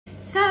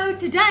So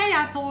today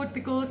I thought,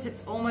 because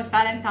it's almost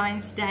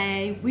Valentine's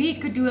Day, we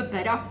could do a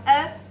bit of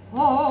a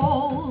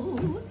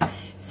haul.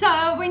 So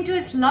I went to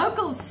this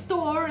local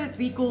store that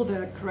we call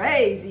the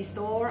Crazy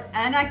Store,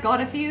 and I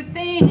got a few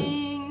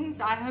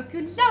things. I hope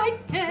you like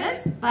it.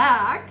 This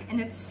bag in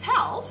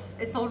itself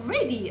is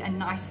already a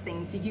nice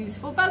thing to use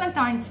for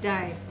Valentine's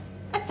Day.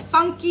 It's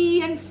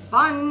funky and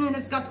fun, and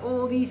it's got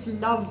all these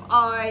love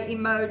eye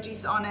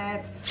emojis on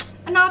it.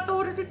 And I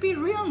thought it would be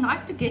real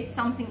nice to get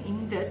something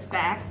in this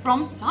bag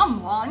from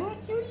someone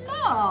you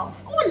love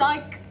or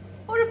like,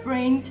 or a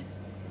friend.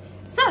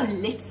 So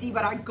let's see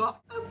what I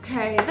got.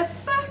 Okay, the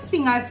first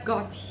thing I've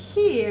got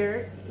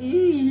here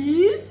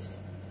is,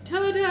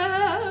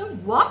 ta-da!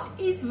 What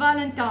is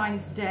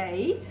Valentine's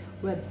Day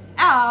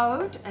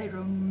without a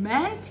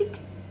romantic,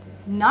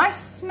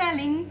 nice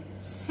smelling,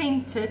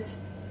 scented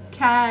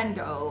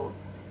candle?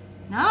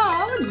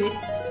 Now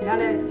let's smell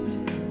it.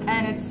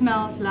 And it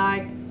smells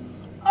like,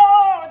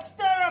 oh, it's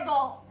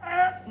terrible.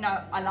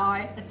 No, I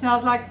lie. It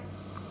smells like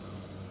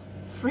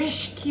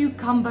fresh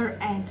cucumber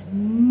and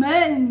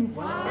mint.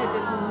 Wow. It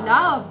is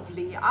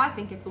lovely. I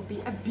think it will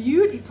be a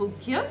beautiful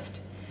gift.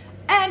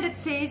 And it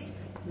says,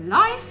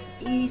 life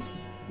is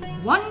a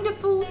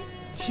wonderful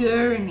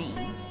journey.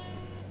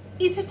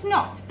 Is it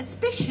not?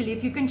 Especially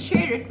if you can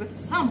share it with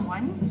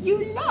someone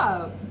you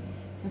love.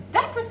 So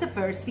that was the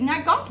first thing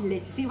I got.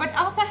 Let's see what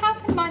else I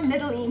have in my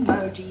little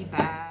emoji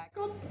bag.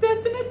 Got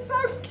this, and it's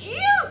so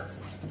cute.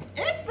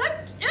 It's the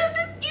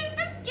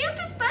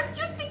cutest. Don't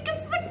you think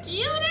it's the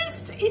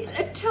cutest? It's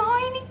a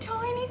tiny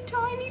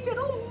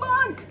little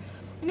mug.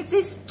 And it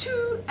says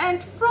to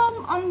and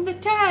from on the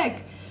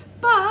tag.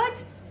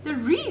 But the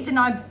reason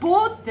I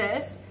bought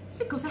this is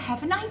because I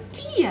have an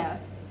idea.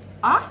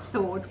 I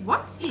thought,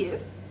 what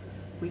if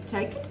we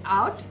take it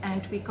out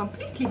and we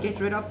completely get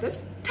rid of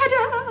this?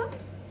 Ta-da!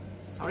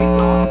 Sorry,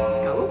 plants,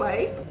 go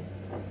away.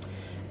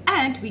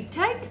 And we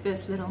take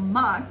this little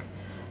mug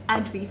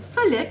and we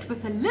fill it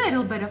with a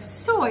little bit of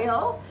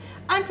soil,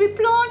 and we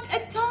plant a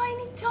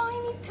tiny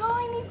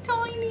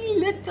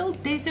little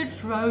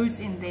desert rose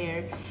in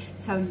there.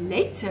 So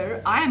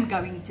later I am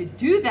going to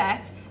do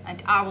that,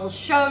 and I will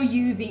show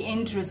you the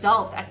end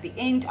result at the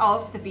end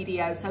of the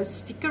video, so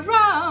stick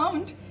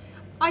around.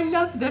 I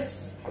love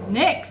this.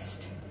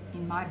 Next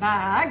in my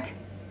bag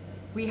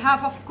we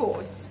have, of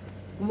course,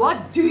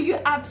 what do you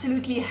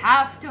absolutely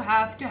have to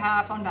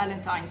have on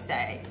Valentine's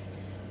Day?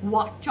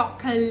 What?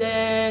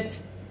 Chocolate.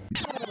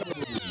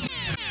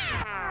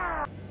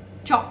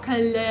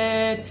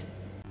 Chocolate.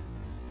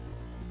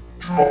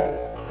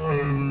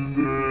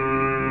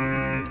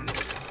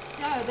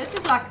 So this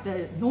is like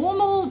the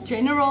normal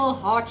general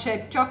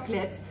heart-shaped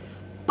chocolate,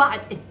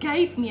 but it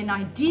gave me an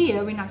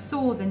idea when I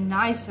saw the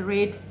nice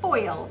red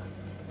foil.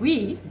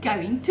 We're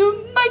going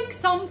to make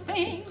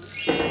something.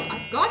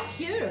 I've got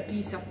here a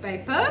piece of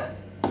paper.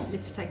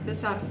 Let's take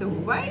this out of the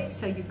way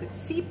so you could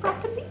see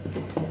properly.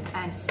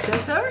 And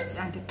scissors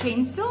and a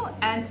pencil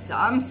and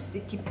some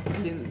sticky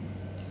glue.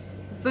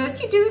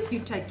 First you do is you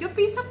take your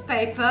piece of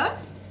paper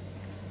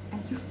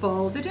and you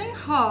fold it in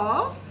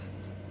half.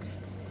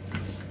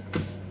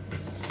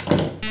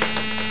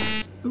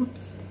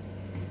 Oops.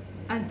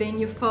 And then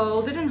you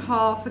fold it in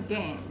half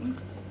again.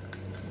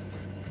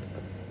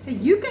 So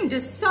you can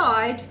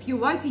decide if you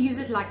want to use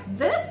it like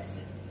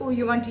this or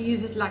you want to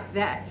use it like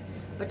that.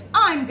 But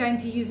I'm going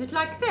to use it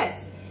like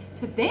this.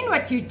 So then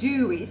what you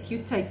do is you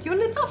take your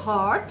little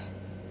heart,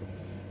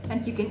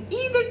 and you can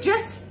either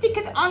just stick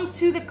it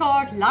onto the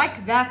card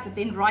like that and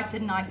then write a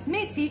nice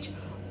message,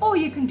 or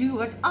you can do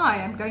what I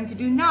am going to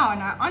do now,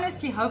 and I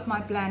honestly hope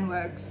my plan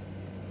works.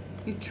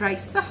 You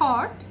trace the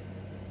heart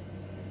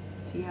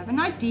so you have an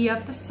idea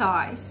of the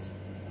size.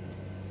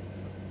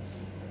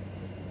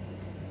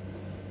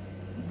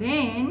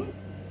 Then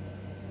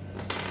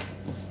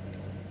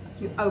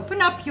you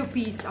open up your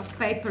piece of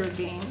paper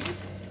again.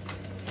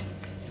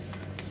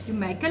 You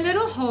make a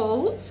little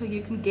hole so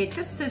you can get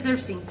the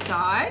scissors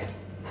inside.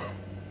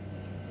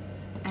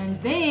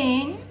 And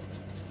then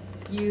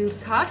you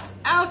cut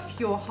out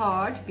your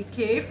heart. Be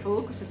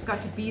careful because it's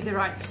got to be the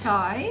right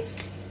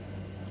size.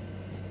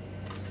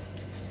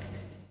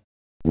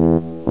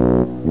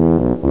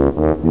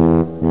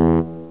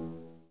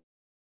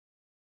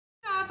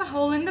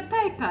 Hole in the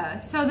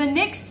paper. So the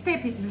next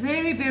step is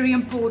very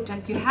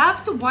important. You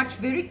have to watch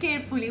very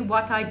carefully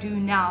what I do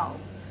now.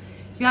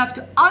 You have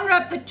to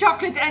unwrap the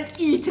chocolate and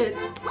eat it.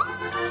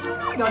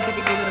 Not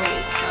difficult at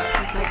all. So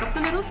you take off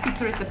the little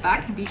sticker at the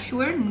back and be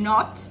sure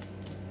not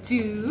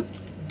to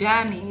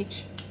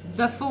damage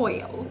the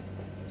foil.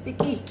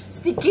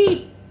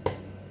 Sticky.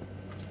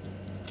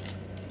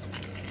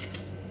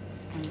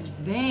 And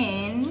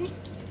then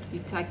you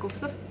take off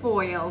the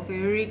foil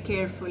very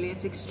carefully.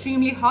 It's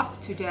extremely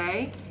hot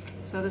today,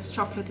 so this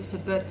chocolate is a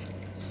bit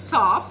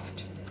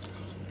soft.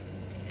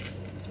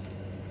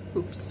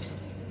 Oops.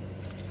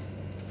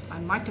 I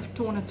might have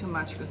torn it too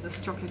much because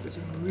this chocolate is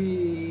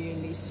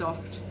really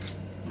soft.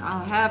 And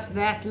I'll have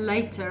that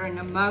later in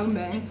a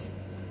moment.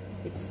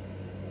 Let's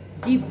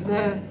give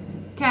the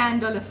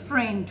candle a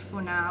friend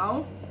for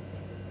now.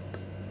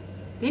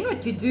 Then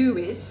what you do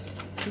is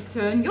you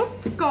turn your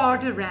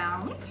card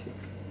around.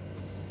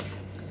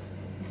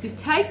 You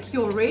take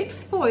your red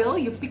foil,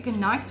 you pick a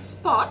nice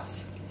spot.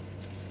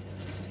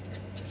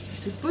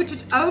 You put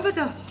it over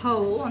the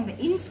hole on the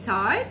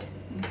inside.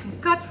 You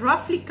can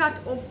roughly cut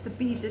off the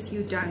pieces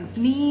you don't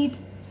need.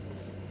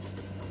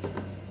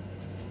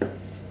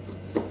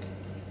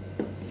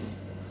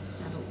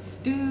 That'll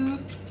do.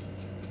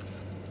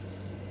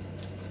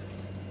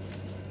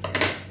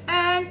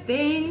 And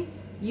then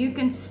you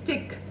can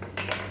stick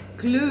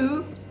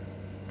glue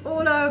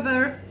all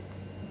over,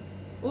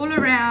 all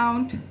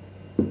around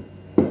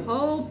the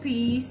whole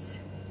piece.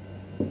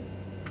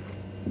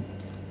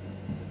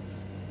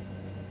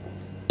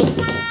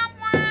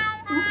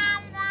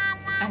 Oops.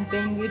 And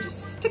then you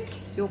just stick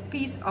your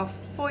piece of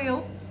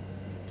foil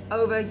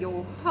over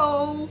your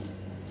hole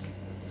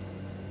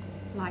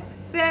like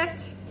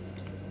that.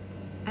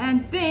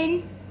 And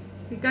then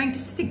we're going to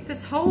stick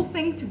this whole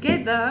thing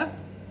together.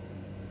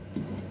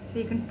 So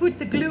you can put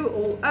the glue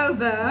all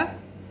over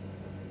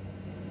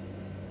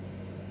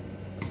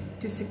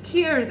to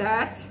secure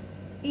that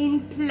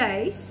in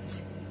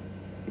place.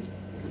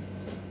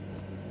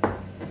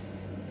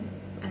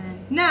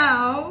 And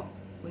now,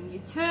 when you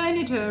turn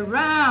it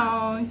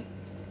around,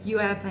 you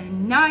have a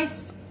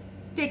nice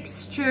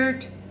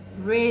textured,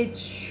 red,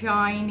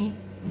 shiny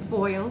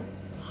foil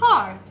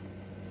heart.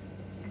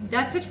 And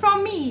that's it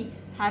from me.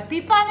 Happy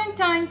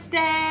Valentine's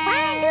Day!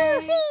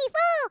 1, 2, 3,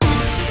 4